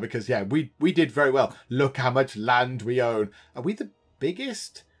up for now because, yeah, we did very well. Look how much land we own. Are we the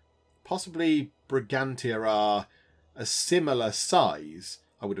biggest? Possibly Brigantia are a similar size,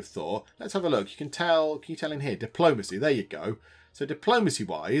 I would have thought. Let's have a look. Can you tell in here? Diplomacy. There you go. So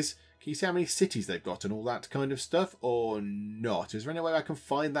diplomacy-wise, can you see how many cities they've got and all that kind of stuff? Or not? Is there any way I can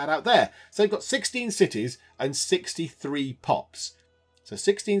find that out there? So they've got 16 cities and 63 pops. So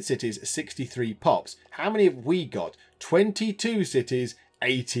 16 cities, 63 pops. How many have we got? 22 cities,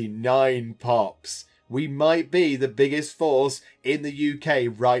 89 pops. We might be the biggest force in the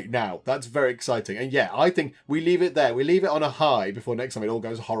UK right now. That's very exciting. And yeah, I think we leave it there. We leave it on a high before next time it all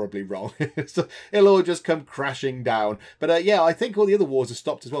goes horribly wrong. So it'll all just come crashing down. But yeah, I think all the other wars have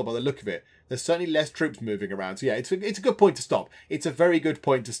stopped as well by the look of it. There's certainly less troops moving around. So yeah, it's a good point to stop. It's a very good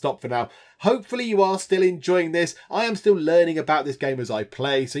point to stop for now. Hopefully you are still enjoying this. I am still learning about this game as I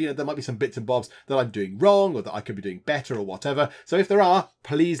play. So, there might be some bits and bobs that I'm doing wrong or that I could be doing better or whatever. So if there are,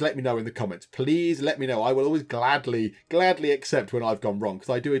 please let me know in the comments. Please let me know. I will always gladly accept when I've gone wrong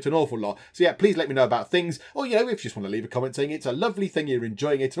because I do it an awful lot. So yeah, please let me know about things. Or, if you just want to leave a comment saying it's a lovely thing, you're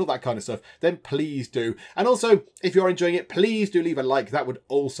enjoying it and all that kind of stuff, then please do. And also, if you're enjoying it, please do leave a like. That would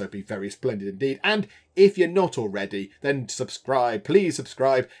also be very splendid indeed. And if you're not already, then subscribe. Please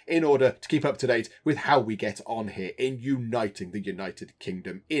subscribe in order to keep up to date with how we get on here in uniting the United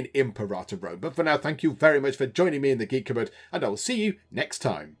Kingdom in Imperator Rome. But for now, thank you very much for joining me in the Geek Cupboard, and I will see you next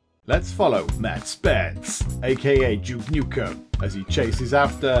time. Let's follow Matt Spence, aka Duke Nukem, as he chases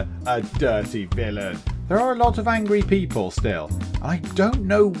after a dirty villain. There are a lot of angry people still. I don't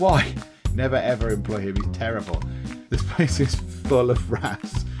know why. Never ever employ him, he's terrible. This place is full of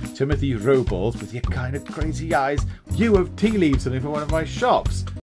rats. Timothy Robles with your kind of crazy eyes. You have tea leaves something for one of my shops.